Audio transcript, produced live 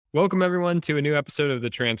Welcome, everyone, to a new episode of the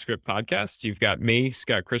Transcript Podcast. You've got me,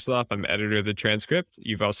 Scott Krisloff. I'm editor of the Transcript.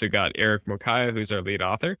 You've also got Eric Mokaya, who's our lead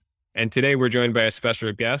author. And today we're joined by a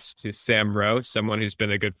special guest, who's Sam Rowe, someone who's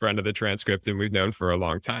been a good friend of the Transcript and we've known for a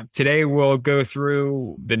long time. Today, we'll go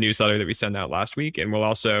through the newsletter that we sent out last week, and we'll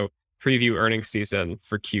also preview earnings season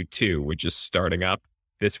for Q2, which is starting up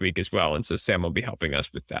this week as well. And so Sam will be helping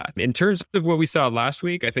us with that. In terms of what we saw last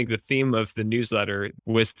week, I think the theme of the newsletter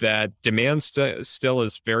was that demand still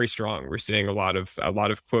is very strong. We're seeing a lot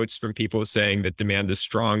of quotes from people saying that demand is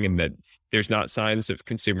strong and that there's not signs of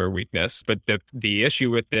consumer weakness. But the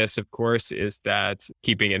issue with this, of course, is that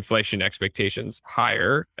keeping inflation expectations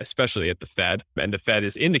higher, especially at the Fed, and the Fed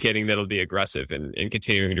is indicating that it'll be aggressive in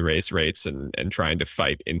continuing to raise rates and trying to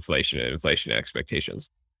fight inflation and inflation expectations.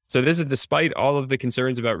 So this is despite all of the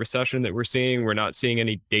concerns about recession that we're seeing. We're not seeing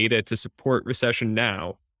any data to support recession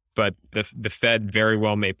now, but the Fed very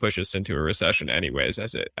well may push us into a recession anyways,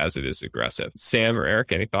 as it is aggressive. Sam or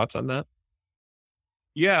Eric, any thoughts on that?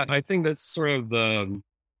 Yeah, I think that's sort of the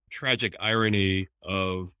tragic irony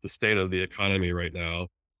of the state of the economy right now,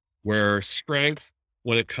 where strength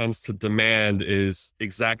when it comes to demand is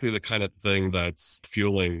exactly the kind of thing that's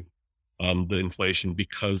fueling the inflation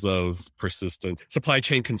because of persistent supply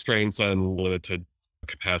chain constraints and limited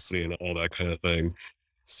capacity and all that kind of thing.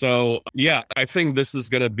 So yeah, I think this is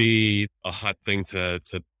going to be a hot thing to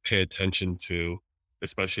pay attention to,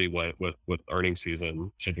 especially with earnings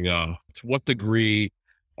season kicking off. To what degree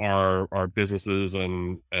are businesses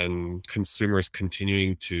and consumers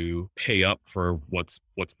continuing to pay up for what's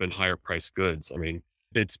been higher priced goods? I mean,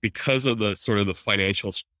 it's because of the sort of the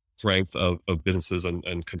financial strength of businesses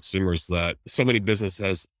and consumers that so many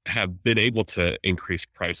businesses have been able to increase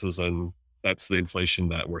prices, and that's the inflation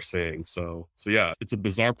that we're seeing. So yeah, it's a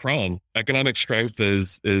bizarre problem. Economic strength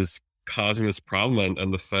is causing this problem,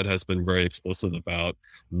 and the Fed has been very explicit about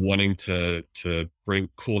wanting to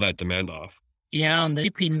cool that demand off. Yeah, on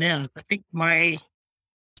the DP now, I think my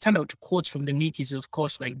standout quotes from the meet is, of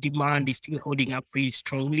course, like demand is still holding up pretty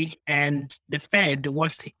strongly, and the Fed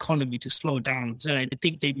wants the economy to slow down. So I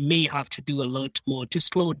think they may have to do a lot more to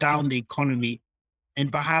slow down the economy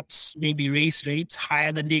and perhaps maybe raise rates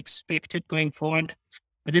higher than they expected going forward.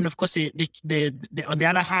 But then, of course, on the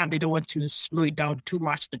other hand, they don't want to slow it down too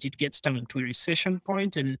much that it gets down to a recession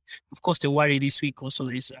point. And of course, the worry this week also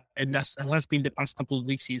is, and that has been the past couple of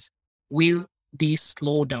weeks, is will this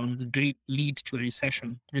slowdown lead to a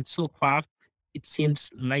recession? And so far, it seems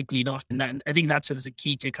likely not. And I think that's sort of the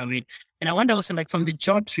key takeaway. And I wonder also, like from the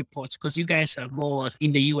jobs reports, because you guys are more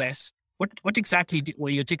in the US, what exactly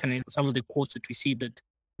were your take on some of the quotes that we see that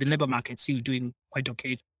the labor market's still doing quite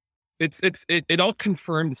okay? It all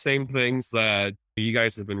confirmed the same things that you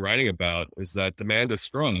guys have been writing about, is that demand is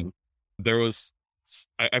strong. There was,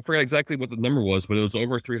 I forget exactly what the number was, but it was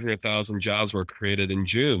over 300,000 jobs were created in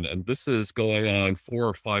June. And this is going on 4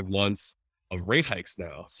 or 5 months of rate hikes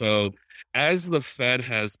now. So as the Fed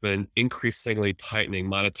has been increasingly tightening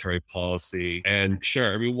monetary policy, and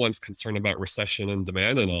sure, everyone's concerned about recession and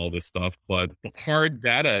demand and all this stuff, but the hard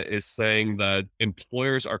data is saying that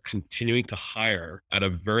employers are continuing to hire at a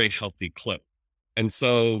very healthy clip. And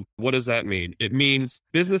so what does that mean? It means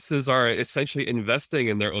businesses are essentially investing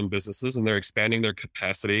in their own businesses and they're expanding their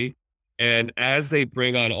capacity. And as they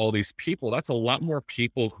bring on all these people, that's a lot more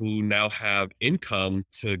people who now have income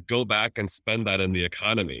to go back and spend that in the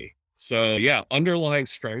economy. So yeah, underlying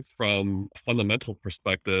strength from a fundamental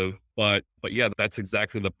perspective, but yeah, that's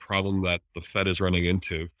exactly the problem that the Fed is running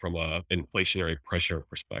into from a inflationary pressure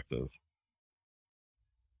perspective.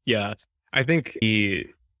 Yeah, I think the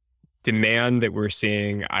demand that we're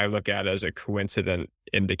seeing, I look at as a coincident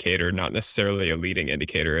indicator, not necessarily a leading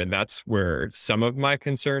indicator. And that's where some of my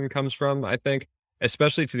concern comes from, I think,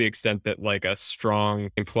 especially to the extent that like a strong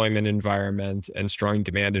employment environment and strong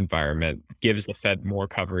demand environment gives the Fed more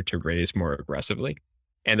cover to raise more aggressively.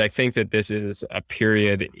 And I think that this is a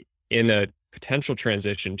period in a potential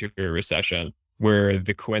transition to a recession where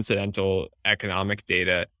the coincidental economic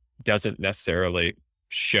data doesn't necessarily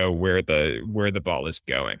show where the ball is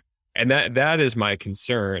going. And that is my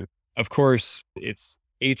concern. Of course, it's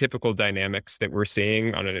atypical dynamics that we're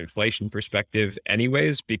seeing on an inflation perspective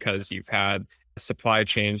anyways, because you've had supply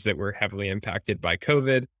chains that were heavily impacted by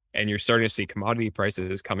COVID, and you're starting to see commodity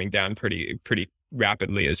prices coming down pretty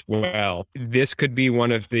rapidly as well. This could be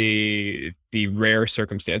one of the rare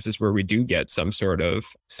circumstances where we do get some sort of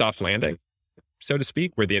soft landing, so to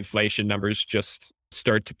speak, where the inflation numbers just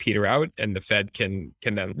start to peter out and the Fed can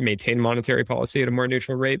then maintain monetary policy at a more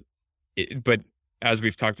neutral rate. But as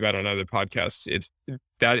we've talked about on other podcasts,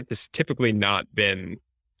 that has typically not been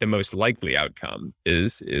the most likely outcome,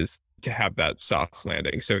 is to have that soft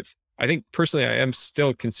landing. So I think personally, I am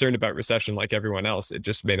still concerned about recession like everyone else. It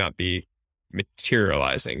just may not be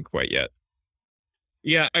materializing quite yet.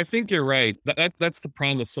 Yeah, I think you're right. That's the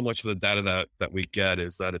problem with so much of the data that we get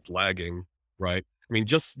is that it's lagging, right? I mean,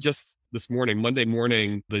 just this morning, Monday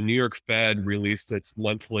morning, the New York Fed released its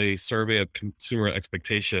monthly survey of consumer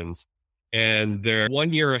expectations. And their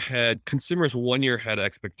 1 year ahead, consumers 1 year ahead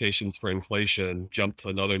expectations for inflation jumped to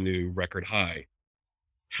another new record high.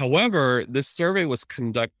 However, this survey was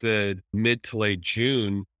conducted mid to late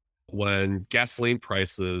June when gasoline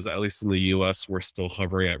prices, at least in the US, were still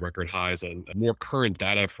hovering at record highs. And more current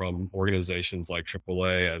data from organizations like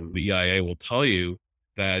AAA and the EIA will tell you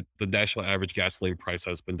that the national average gasoline price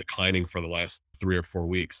has been declining for the last 3 or 4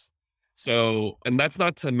 weeks. So, and that's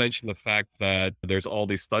not to mention the fact that there's all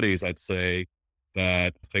these studies, I'd say,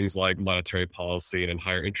 that things like monetary policy and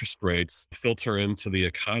higher interest rates filter into the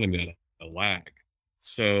economy at a lag.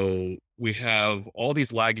 So we have all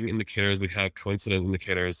these lagging indicators, we have coincident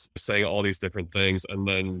indicators saying all these different things. And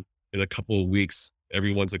then in a couple of weeks,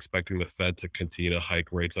 everyone's expecting the Fed to continue to hike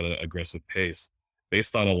rates at an aggressive pace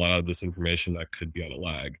based on a lot of this information that could be on a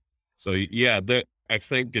lag. So yeah, I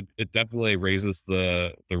think it definitely raises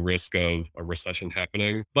the risk of a recession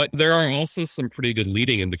happening. But there are also some pretty good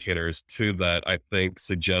leading indicators too that I think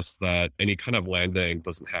suggest that any kind of landing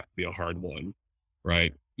doesn't have to be a hard one,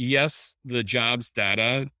 right? Yes, the jobs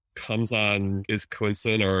data is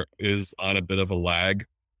coincident or is on a bit of a lag,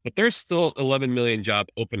 but there's still 11 million job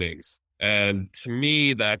openings. And to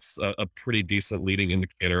me, that's a pretty decent leading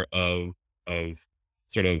indicator of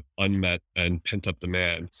sort of unmet and pent up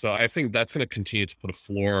demand. So I think that's going to continue to put a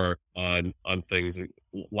floor on things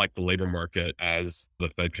like the labor market as the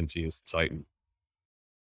Fed continues to tighten.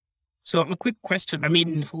 So a quick question. I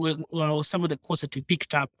mean, well, some of the quotes that we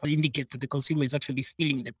picked up indicate that the consumer is actually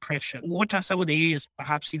feeling the pressure. What are some of the areas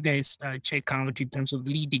perhaps you guys check out in terms of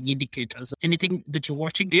leading indicators? Anything that you're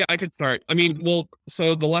watching? Yeah, I could start. I mean, well,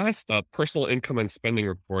 so the last personal income and spending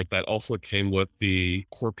report that also came with the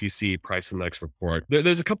core PCE price index report,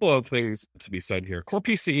 there's a couple of things to be said here. Core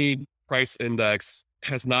PCE price index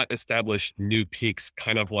has not established new peaks,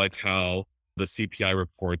 kind of like how the CPI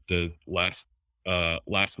report did last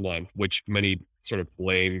month, which many sort of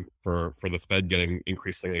blame for the Fed getting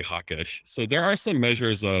increasingly hawkish. So there are some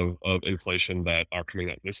measures of inflation that are coming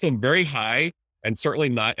up. They're still very high and certainly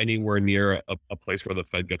not anywhere near a place where the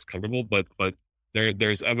Fed gets comfortable, but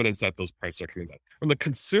there's evidence that those prices are coming down. From the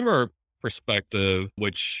consumer perspective,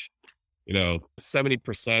 which,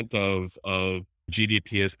 70% of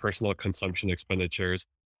GDP is personal consumption expenditures,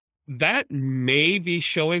 that may be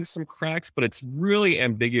showing some cracks, but it's really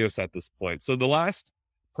ambiguous at this point. So the last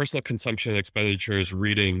personal consumption expenditures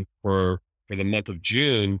reading for the month of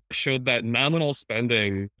June showed that nominal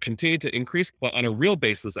spending continued to increase, but on a real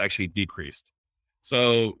basis actually decreased.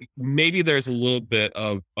 So maybe there's a little bit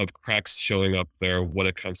of cracks showing up there when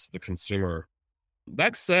it comes to the consumer.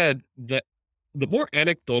 That said, the more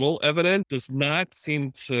anecdotal evidence does not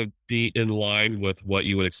seem to be in line with what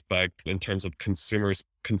you would expect in terms of consumers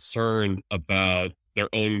concerned about the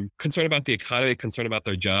economy, concerned about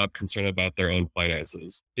their job, concerned about their own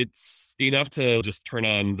finances. It's enough to just turn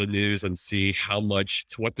on the news and see to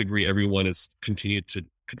what degree everyone continues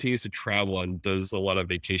to travel and does a lot of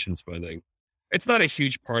vacation spending. It's not a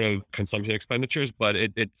huge part of consumption expenditures, but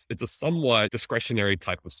it's a somewhat discretionary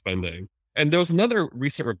type of spending. And there was another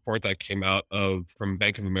recent report that came out from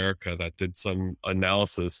Bank of America that did some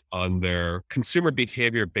analysis on their consumer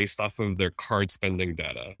behavior based off of their card spending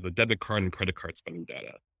data, the debit card and credit card spending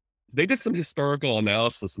data. They did some historical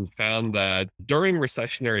analysis and found that during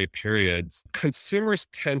recessionary periods, consumers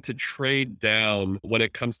tend to trade down when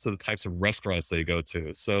it comes to the types of restaurants they go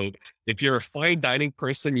to. So if you're a fine dining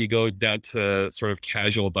person, you go down to sort of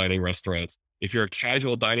casual dining restaurants. If you're a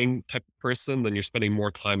casual dining type of person, then you're spending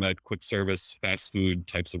more time at quick service, fast food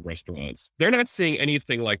types of restaurants. They're not seeing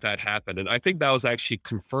anything like that happen. And I think that was actually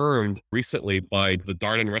confirmed recently by the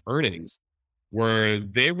Darden earnings, where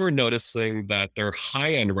they were noticing that their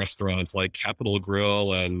high-end restaurants like Capital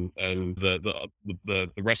Grille and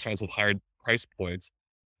the restaurants with higher price points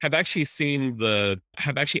have actually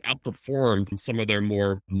outperformed some of their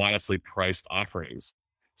more modestly priced offerings.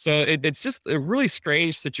 So it's just a really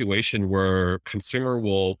strange situation where consumer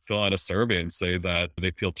will fill out a survey and say that they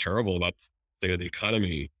feel terrible about the state of the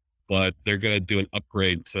economy, but they're going to do an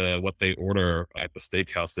upgrade to what they order at the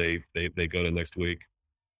steakhouse they go to next week.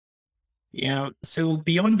 Yeah. So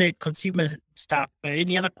beyond the consumer stuff.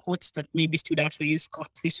 Any other quotes that maybe stood out for you, Scott,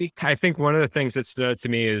 this week? I think one of the things that stood out to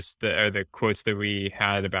me is the quotes that we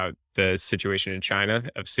had about the situation in China,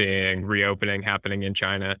 of seeing reopening happening in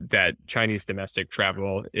China, that Chinese domestic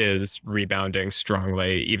travel is rebounding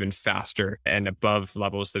strongly, even faster and above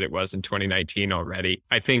levels that it was in 2019 already.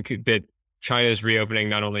 I think that China's reopening,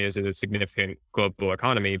 not only is it a significant global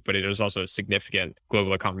economy, but it is also a significant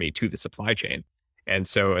global economy to the supply chain. And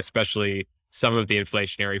so especially some of the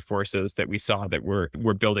inflationary forces that we saw that were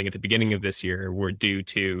building at the beginning of this year were due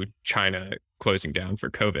to China closing down for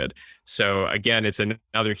COVID. So again, it's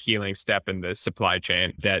another healing step in the supply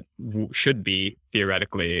chain that should be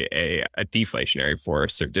theoretically a deflationary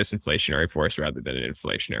force or disinflationary force rather than an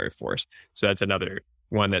inflationary force. So that's another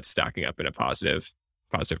one that's stacking up in a positive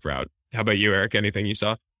route. How about you, Eric? Anything you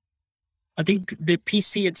saw? I think the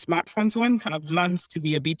PC and smartphones one, I've learned to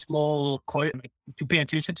be a bit more to pay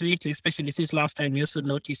attention to it, especially since last time we also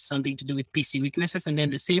noticed something to do with PC weaknesses. And then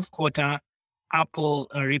the same quarter, Apple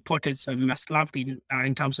reported some slump in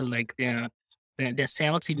terms of like their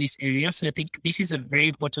sales in this area. So I think this is a very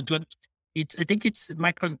important one. I think it's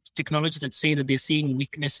Micron Technology that say that they're seeing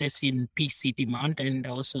weaknesses in PC demand and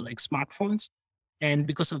also like smartphones. And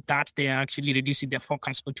because of that, they are actually reducing their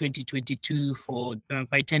forecast for 2022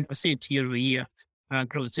 by 10% year-over-year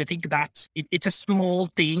growth. So I think it's a small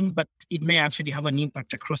thing, but it may actually have an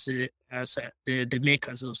impact across the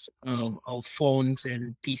makers of phones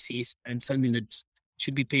and PCs, and something that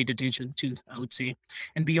should be paid attention to, I would say.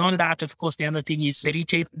 And beyond that, of course, the other thing is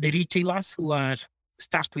the retailers who are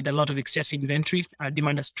stuck with a lot of excess inventory.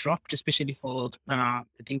 Demand has dropped, especially for I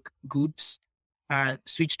think goods.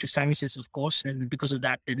 Switch to services, of course, and because of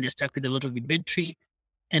that, then they're stuck with a lot of inventory.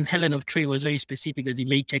 And Helen of Troy was very specific that it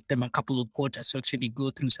may take them a couple of quarters to actually go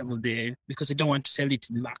through some of because they don't want to sell it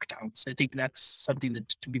in lockdown. So I think that's something that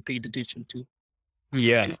to be paid attention to.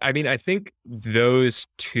 Yeah, I mean, I think those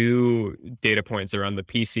two data points around the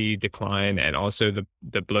PC decline and also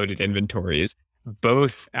the bloated inventories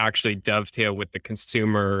both actually dovetail with the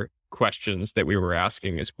consumer questions that we were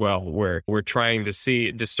asking as well, where we're trying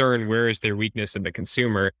to discern where is their weakness in the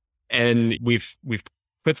consumer. And we've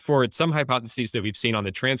put forward some hypotheses that we've seen on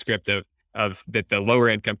the transcript of that the lower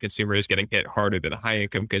income consumer is getting hit harder than the high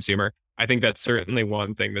income consumer. I think that's certainly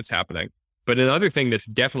one thing that's happening. But another thing that's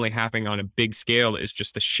definitely happening on a big scale is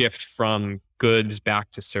just the shift from goods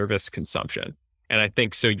back to service consumption. And I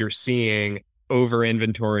think so you're seeing over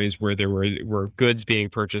inventories where there were goods being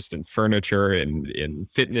purchased in furniture and in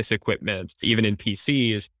fitness equipment, even in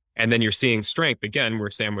PCs. And then you're seeing strength again, where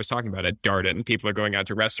Sam was talking about at Darden. People are going out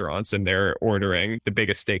to restaurants and they're ordering the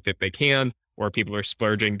biggest steak that they can, or people are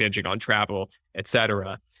splurging, binging on travel, et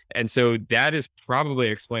cetera. And so that is probably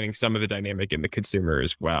explaining some of the dynamic in the consumer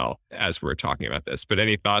as well as we're talking about this. But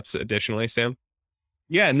any thoughts additionally, Sam?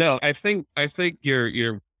 Yeah, no, I think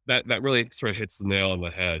you're that really sort of hits the nail on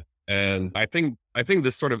the head. And I think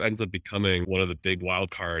this sort of ends up becoming one of the big wild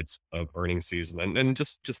cards of earnings season, and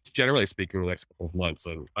just generally speaking, the next couple of months.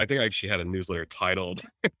 And I think I actually had a newsletter titled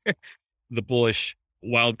 "The Bullish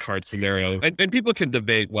Wild Card Scenario," and people can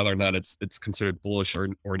debate whether or not it's considered bullish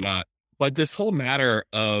or not. But this whole matter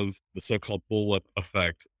of the so-called bullwhip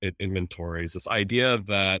effect in inventories, this idea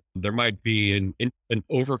that there might be an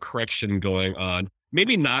overcorrection going on.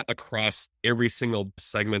 Maybe not across every single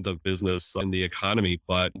segment of business in the economy,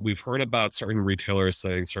 but we've heard about certain retailers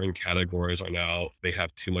saying certain categories they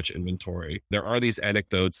have too much inventory. There are these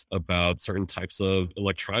anecdotes about certain types of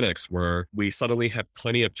electronics where we suddenly have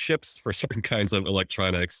plenty of chips for certain kinds of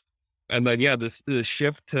electronics. And then, this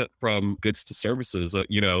shift from goods to services,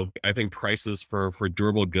 I think prices for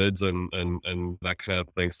durable goods and that kind of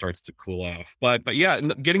thing starts to cool off. But yeah,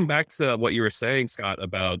 getting back to what you were saying, Scott,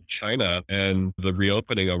 about China and the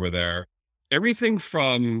reopening over there, everything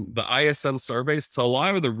from the ISM surveys to a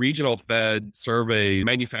lot of the regional Fed survey,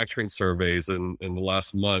 manufacturing surveys in the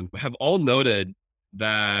last month have all noted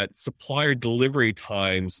that supplier delivery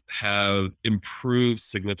times have improved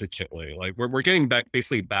significantly. Like we're getting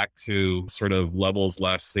basically back to sort of levels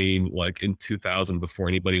last seen like in 2000 before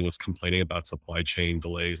anybody was complaining about supply chain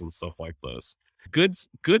delays and stuff like this. Goods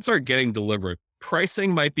are getting delivered.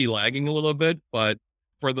 Pricing might be lagging a little bit, but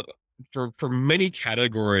for many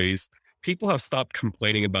categories, people have stopped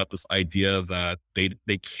complaining about this idea that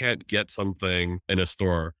they can't get something in a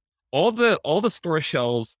store. All the store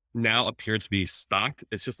shelves now appear to be stocked.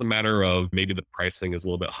 It's just a matter of maybe the pricing is a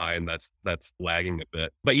little bit high and that's lagging a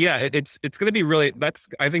bit. But yeah, it's going to be really,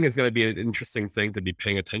 I think it's going to be an interesting thing to be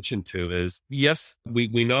paying attention to is, yes, we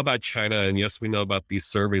know about China, and yes, we know about these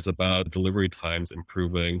surveys about delivery times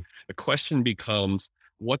improving. The question becomes,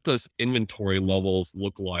 what does inventory levels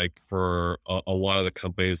look like for a lot of the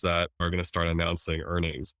companies that are going to start announcing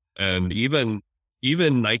earnings? And even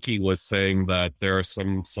Nike was saying that there are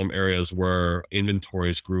some areas where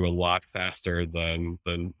inventories grew a lot faster than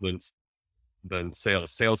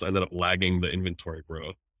sales. Sales ended up lagging the inventory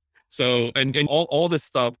growth. So, and all this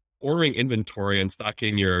stuff, ordering inventory and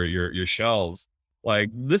stocking your shelves,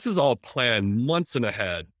 like this is all planned months in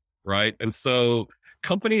ahead, right? And so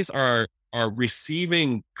companies are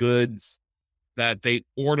receiving goods that they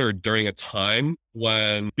ordered during a time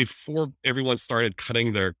when before everyone started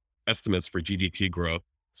cutting their estimates for GDP growth.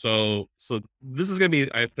 So this is going to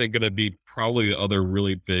be, I think, going to be probably the other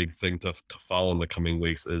really big thing to follow in the coming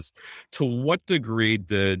weeks is to what degree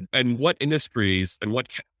and what industries and what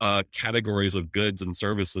categories of goods and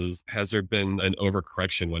services has there been an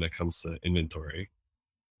overcorrection when it comes to inventory?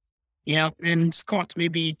 Yeah, and Scott,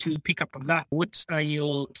 maybe to pick up on that, what are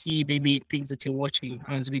your key maybe things that you're watching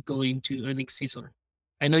as we go into earnings season?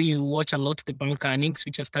 I know you watch a lot of the bank earnings,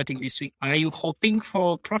 which are starting this week. Are you hoping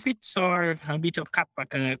for profits or a bit of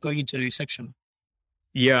cutback going into the recession?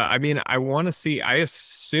 Yeah, I mean, I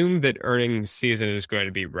assume that earnings season is going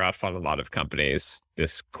to be rough on a lot of companies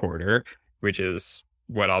this quarter, which is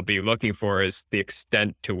what I'll be looking for is the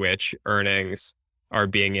extent to which earnings are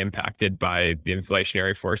being impacted by the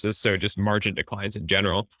inflationary forces. So just margin declines in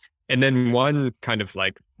general. And then one kind of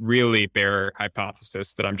like really bare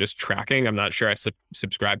hypothesis that I'm just tracking, I'm not sure I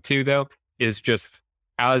subscribe to though, is just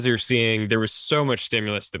as you're seeing, there was so much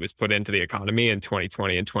stimulus that was put into the economy in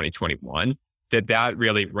 2020 and 2021 that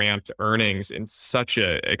really ramped earnings in such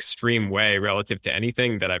a extreme way relative to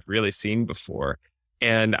anything that I've really seen before.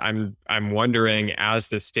 And I'm wondering, as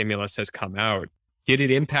the stimulus has come out, did it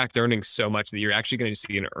impact earnings so much that you're actually going to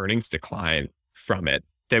see an earnings decline from it,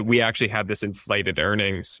 that we actually have this inflated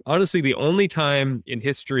earnings? Honestly, the only time in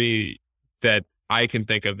history that I can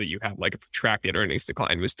think of that you have like a protracted earnings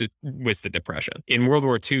decline was the Depression. In World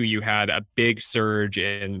War II, you had a big surge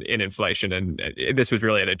in inflation, and this was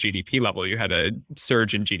really at a GDP level. You had a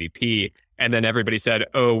surge in GDP, and then everybody said,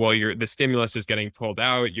 "Oh, well, the stimulus is getting pulled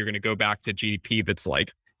out. You're going to go back to GDP that's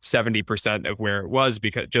like 70% of where it was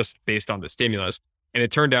because just based on the stimulus." And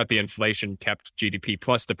it turned out the inflation kept GDP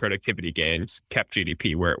plus the productivity gains kept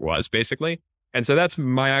GDP where it was basically. And so that's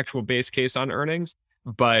my actual base case on earnings.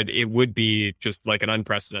 But it would be just like an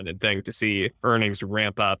unprecedented thing to see earnings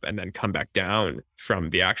ramp up and then come back down from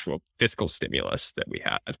the actual fiscal stimulus that we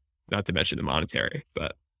had, not to mention the monetary.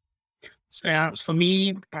 But so yeah, for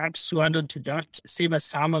me, perhaps to add on to that, same as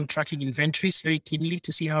Sam, I'm tracking inventories very keenly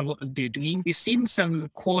to see how they're doing. We've seen some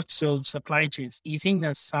quotes of supply chains easing,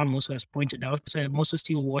 as Sam also has pointed out. So I'm also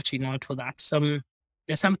still watching out for that.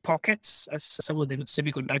 There's some pockets, as some of the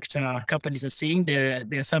semiconductor companies are saying, there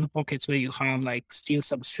are some pockets where you have like still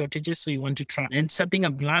some shortages, so you want to try. And something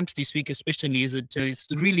I've learned this week especially is that it's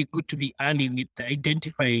really good to be early with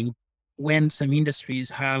identifying when some industries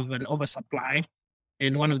have an oversupply.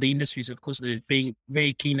 And one of the industries, of course, they're paying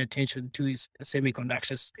very keen attention to is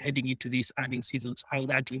semiconductors heading into these earnings seasons, how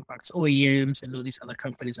that impacts OEMs and all these other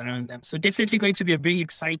companies around them. So definitely going to be a very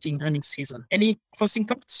exciting earnings season. Any closing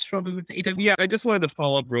thoughts from either? Yeah, I just wanted to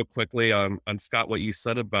follow up real quickly on Scott, what you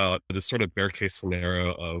said about the sort of bear case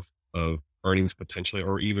scenario of earnings potentially,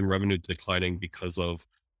 or even revenue declining because of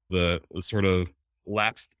the sort of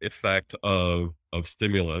lapsed effect of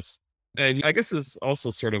stimulus. And I guess it's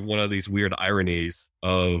also sort of one of these weird ironies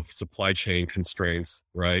of supply chain constraints,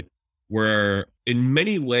 right? Where in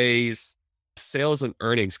many ways, sales and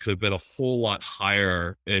earnings could have been a whole lot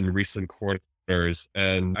higher in recent quarters.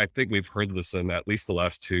 And I think we've heard this in at least the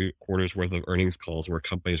last 2 quarters worth of earnings calls where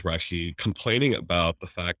companies were actually complaining about the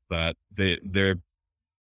fact that they're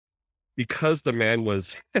because demand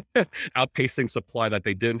was outpacing supply, that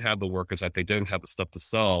they didn't have the workers, that they didn't have the stuff to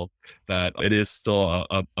sell, that it is still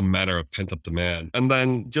a matter of pent-up demand. And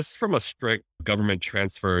then just from a strict government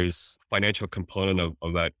transfers financial component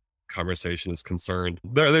of that conversation is concerned,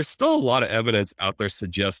 there's still a lot of evidence out there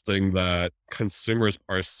suggesting that consumers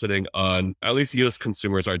are sitting on, at least US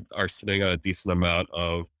consumers are sitting on a decent amount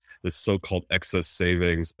of this so-called excess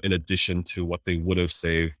savings in addition to what they would have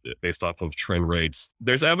saved based off of trend rates.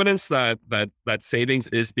 There's evidence that savings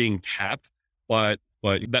is being tapped, but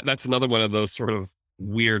that's another one of those sort of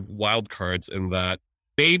weird wild cards in that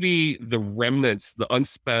maybe the remnants, the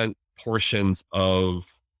unspent portions of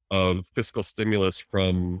fiscal stimulus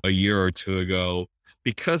from a year or 2 ago,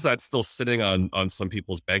 because that's still sitting on some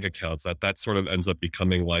people's bank accounts, that sort of ends up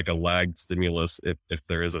becoming like a lagged stimulus if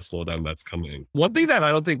there is a slowdown that's coming. One thing that I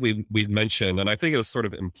don't think we've mentioned, and I think it was sort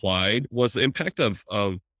of implied, was the impact of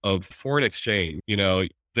foreign exchange. You know,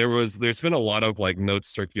 there's been a lot of like notes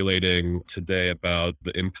circulating today about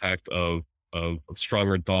the impact of a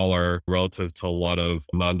stronger dollar relative to a lot of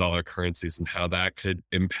non-dollar currencies and how that could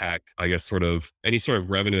impact, I guess, sort of any sort of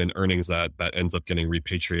revenue and earnings that ends up getting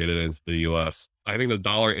repatriated into the US. I think the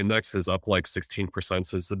dollar index is up like 16%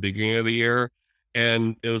 since the beginning of the year.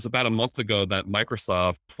 And it was about a month ago that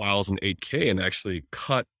Microsoft files an 8K and actually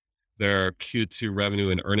cut their Q2 revenue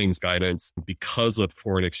and earnings guidance because of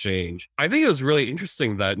foreign exchange. I think it was really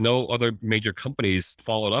interesting that no other major companies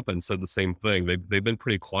followed up and said the same thing. They've been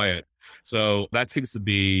pretty quiet. So that seems to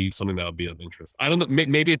be something that would be of interest. I don't know.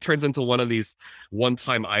 Maybe it turns into one of these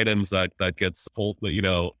one-time items that gets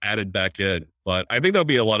added back in. But I think there'll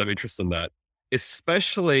be a lot of interest in that,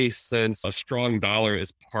 especially since a strong dollar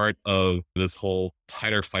is part of this whole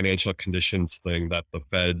tighter financial conditions thing that the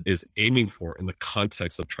Fed is aiming for in the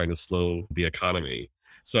context of trying to slow the economy.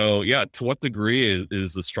 So yeah, to what degree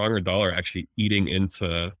is the stronger dollar actually eating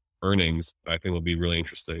into earnings? I think will be really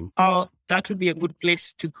interesting. That would be a good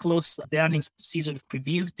place to close the earnings season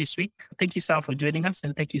preview this week. Thank you, Sal, for joining us,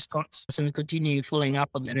 and thank you, Scott. So we continue following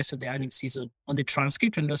up on the rest of the earnings season on the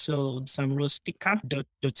transcript and also some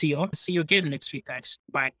rostica.co. See you again next week, guys.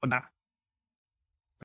 Bye for now.